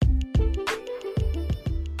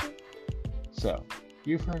So,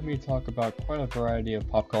 you've heard me talk about quite a variety of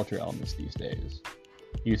pop culture elements these days.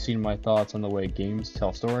 You've seen my thoughts on the way games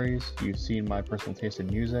tell stories, you've seen my personal taste in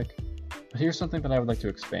music, but here's something that I would like to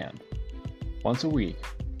expand. Once a week,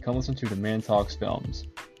 come listen to The Man Talks Films,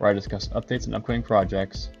 where I discuss updates and upcoming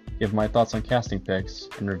projects, give my thoughts on casting picks,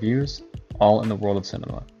 and reviews, all in the world of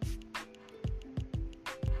cinema.